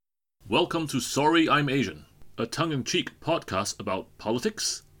Welcome to Sorry I'm Asian, a tongue-in-cheek podcast about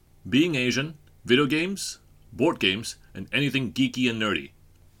politics, being Asian, video games, board games, and anything geeky and nerdy.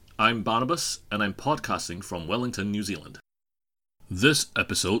 I'm Barnabas, and I'm podcasting from Wellington, New Zealand. This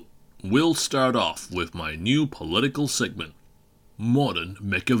episode will start off with my new political segment, Modern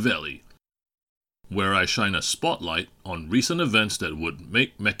Machiavelli, where I shine a spotlight on recent events that would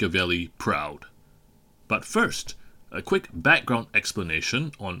make Machiavelli proud. But first, a quick background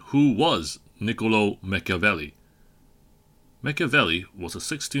explanation on who was Niccolò Machiavelli. Machiavelli was a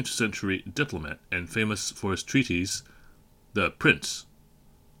 16th century diplomat and famous for his treatise, The Prince,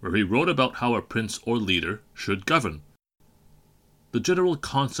 where he wrote about how a prince or leader should govern. The general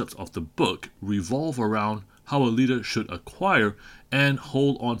concepts of the book revolve around how a leader should acquire and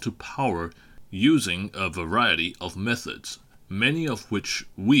hold on to power using a variety of methods, many of which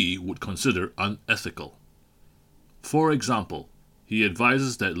we would consider unethical. For example, he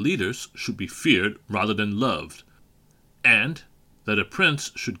advises that leaders should be feared rather than loved, and that a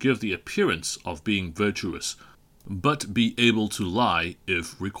prince should give the appearance of being virtuous, but be able to lie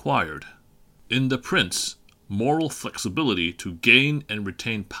if required. In The Prince, moral flexibility to gain and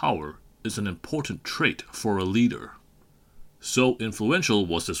retain power is an important trait for a leader. So influential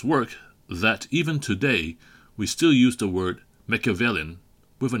was this work that even today we still use the word Machiavellian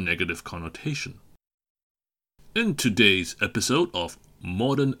with a negative connotation. In today's episode of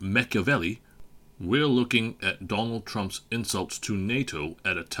Modern Machiavelli, we're looking at Donald Trump's insults to NATO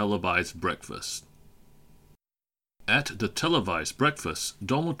at a televised breakfast. At the televised breakfast,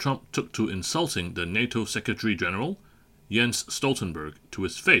 Donald Trump took to insulting the NATO Secretary General, Jens Stoltenberg, to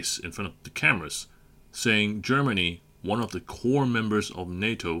his face in front of the cameras, saying Germany, one of the core members of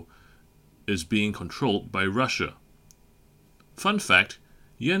NATO, is being controlled by Russia. Fun fact,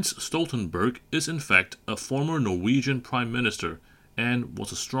 Jens Stoltenberg is in fact a former Norwegian Prime Minister and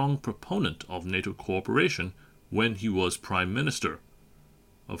was a strong proponent of NATO cooperation when he was Prime Minister.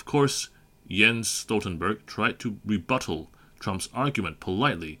 Of course, Jens Stoltenberg tried to rebuttal Trump's argument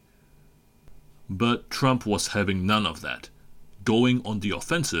politely, but Trump was having none of that, going on the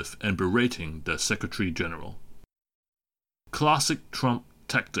offensive and berating the Secretary General. Classic Trump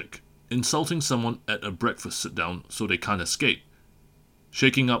tactic, insulting someone at a breakfast sit-down so they can't escape,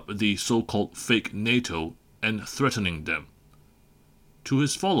 shaking up the so-called fake NATO and threatening them. To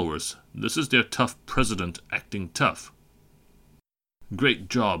his followers, this is their tough president acting tough. Great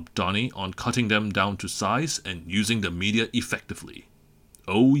job, Donnie, on cutting them down to size and using the media effectively.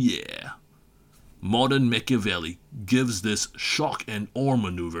 Oh yeah. Modern Machiavelli gives this shock and awe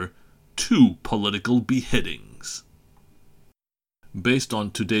maneuver 2 political beheadings. Based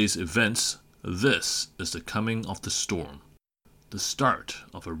on today's events, this is the coming of the storm, the start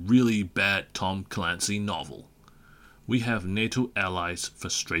of a really bad Tom Clancy novel. We have NATO allies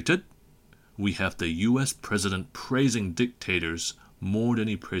frustrated, we have the US president praising dictators more than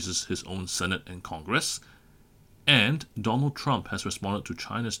he praises his own Senate and Congress, and Donald Trump has responded to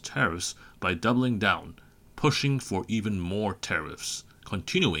China's tariffs by doubling down, pushing for even more tariffs,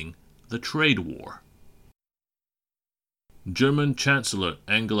 continuing the trade war. German Chancellor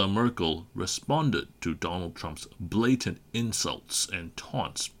Angela Merkel responded to Donald Trump's blatant insults and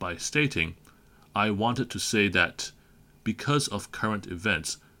taunts by stating, "I wanted to say that, because of current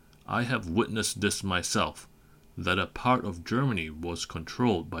events, I have witnessed this myself, that a part of Germany was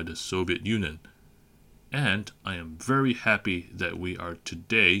controlled by the Soviet Union, and I am very happy that we are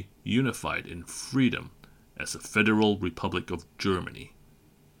today unified in freedom as a Federal Republic of Germany."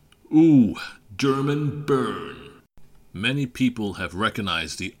 Ooh, German burn! Many people have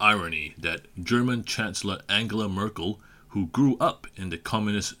recognized the irony that German Chancellor Angela Merkel, who grew up in the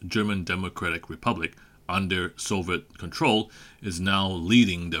communist German Democratic Republic under Soviet control, is now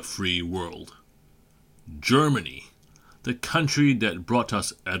leading the free world. Germany, the country that brought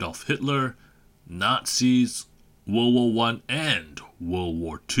us Adolf Hitler, Nazis, World War I, and World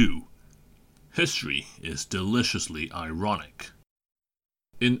War II. History is deliciously ironic.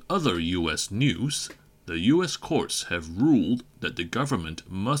 In other US news, the US courts have ruled that the government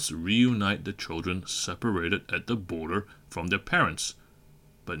must reunite the children separated at the border from their parents,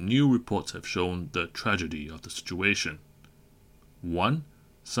 but new reports have shown the tragedy of the situation. 1.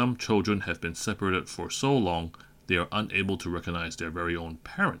 Some children have been separated for so long they are unable to recognize their very own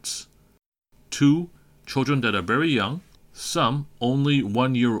parents. 2. Children that are very young, some only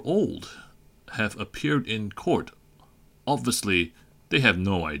 1 year old, have appeared in court. Obviously, they have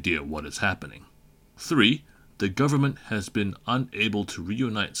no idea what is happening. 3. The government has been unable to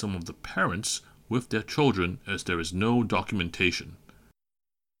reunite some of the parents with their children as there is no documentation.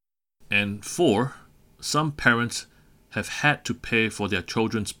 And 4. Some parents have had to pay for their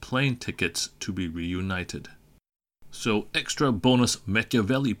children's plane tickets to be reunited. So extra bonus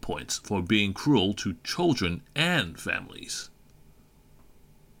Machiavelli points for being cruel to children and families.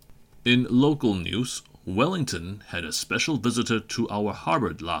 In local news, Wellington had a special visitor to our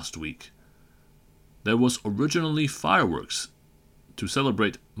harbour last week. There was originally fireworks to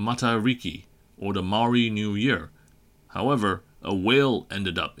celebrate Matariki, or the Maori New Year. However, a whale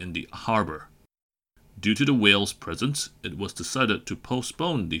ended up in the harbour. Due to the whale's presence, it was decided to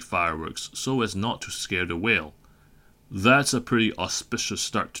postpone the fireworks so as not to scare the whale. That's a pretty auspicious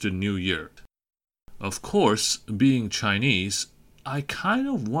start to the new year. Of course, being Chinese, I kind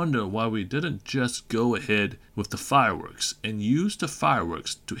of wonder why we didn't just go ahead with the fireworks and use the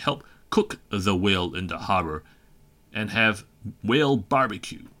fireworks to help cook the whale in the harbour and have whale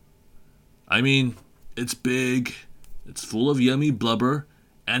barbecue. I mean, it's big, it's full of yummy blubber,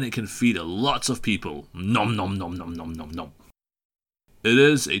 and it can feed lots of people. Nom nom nom nom nom nom nom. It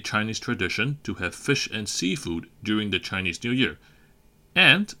is a Chinese tradition to have fish and seafood during the Chinese New Year.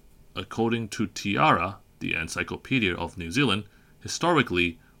 And, according to Tiara, the Encyclopedia of New Zealand,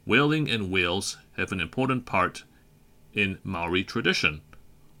 historically, whaling and whales have an important part in Maori tradition.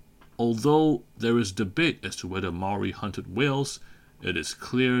 Although there is debate as to whether Maori hunted whales, it is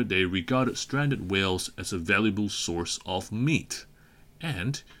clear they regarded stranded whales as a valuable source of meat,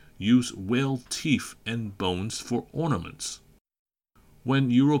 and used whale teeth and bones for ornaments.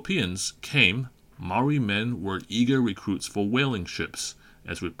 When Europeans came, Maori men were eager recruits for whaling ships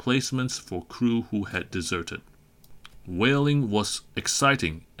as replacements for crew who had deserted. Whaling was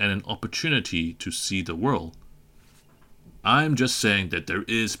exciting and an opportunity to see the world. I'm just saying that there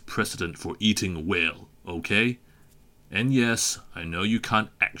is precedent for eating whale, okay? And yes, I know you can't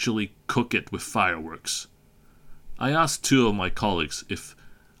actually cook it with fireworks. I asked 2 of my colleagues if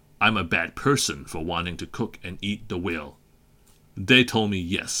I'm a bad person for wanting to cook and eat the whale. They told me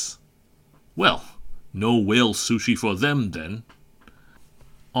yes. Well, no whale sushi for them then.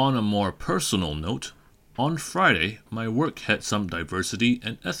 On a more personal note, on Friday, my work had some diversity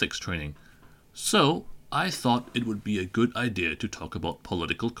and ethics training, so I thought it would be a good idea to talk about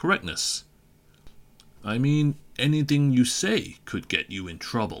political correctness. I mean, anything you say could get you in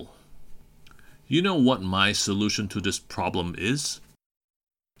trouble. You know what my solution to this problem is?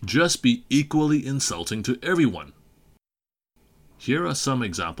 Just be equally insulting to everyone. Here are some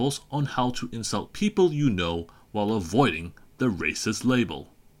examples on how to insult people you know while avoiding the racist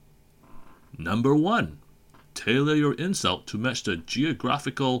label. Number 1. Tailor your insult to match the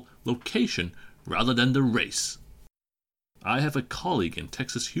geographical location rather than the race. I have a colleague in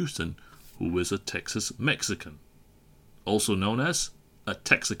Texas Houston who is a Texas Mexican, also known as a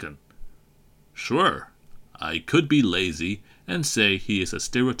Texican. Sure, I could be lazy and say he is a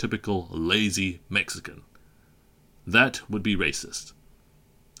stereotypical lazy Mexican. That would be racist.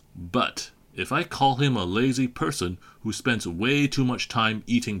 But if I call him a lazy person who spends way too much time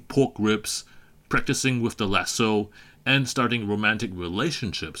eating pork ribs, practicing with the lasso, and starting romantic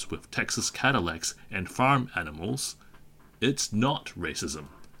relationships with Texas Cadillacs and farm animals, it's not racism.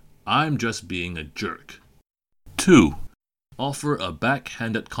 I'm just being a jerk. 2. Offer a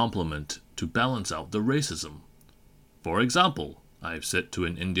backhanded compliment to balance out the racism. For example, I've said to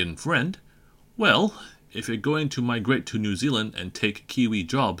an Indian friend, well, if you're going to migrate to New Zealand and take Kiwi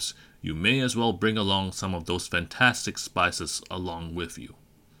jobs, you may as well bring along some of those fantastic spices along with you.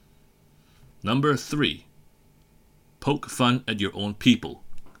 Number 3. Poke fun at your own people.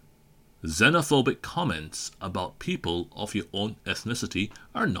 Xenophobic comments about people of your own ethnicity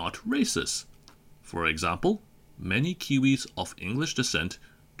are not racist. For example, many Kiwis of English descent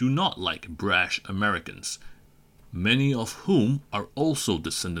do not like brash Americans, many of whom are also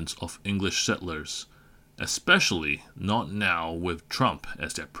descendants of English settlers, especially not now with Trump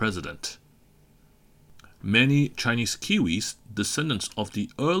as their president. Many Chinese Kiwis, descendants of the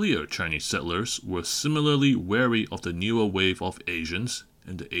earlier Chinese settlers, were similarly wary of the newer wave of Asians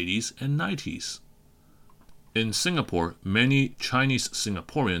in the 80s and 90s. In Singapore, many Chinese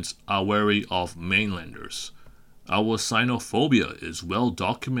Singaporeans are wary of mainlanders. Our xenophobia is well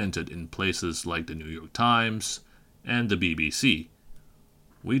documented in places like the New York Times and the BBC.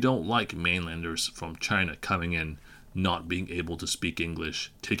 We don't like mainlanders from China coming in, not being able to speak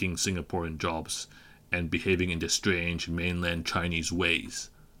English, taking Singaporean jobs, and behaving in their strange mainland Chinese ways.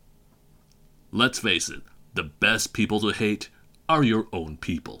 Let's face it, the best people to hate are your own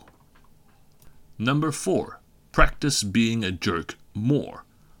people. Number 4. Practice being a jerk more.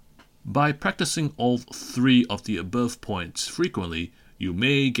 By practicing all 3 of the above points frequently, you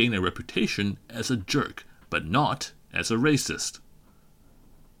may gain a reputation as a jerk, but not as a racist.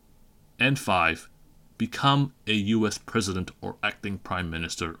 And 5. become a US president or acting prime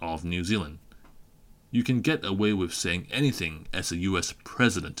minister of New Zealand. You can get away with saying anything as a US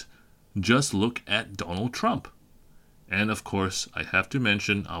president. Just look at Donald Trump. And of course, I have to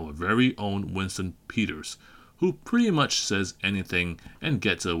mention our very own Winston Peters, who pretty much says anything and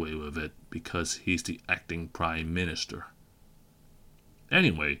gets away with it because he's the acting prime minister.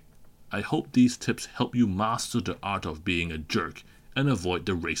 Anyway, I hope these tips help you master the art of being a jerk and avoid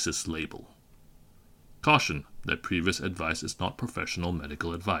the racist label. Caution that previous advice is not professional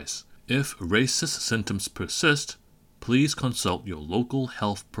medical advice. If racist symptoms persist, please consult your local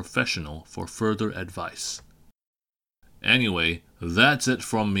health professional for further advice. Anyway, that's it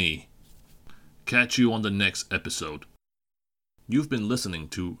from me. Catch you on the next episode. You've been listening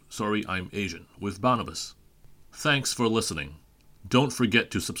to Sorry I'm Asian with Barnabas. Thanks for listening. Don't forget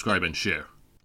to subscribe and share.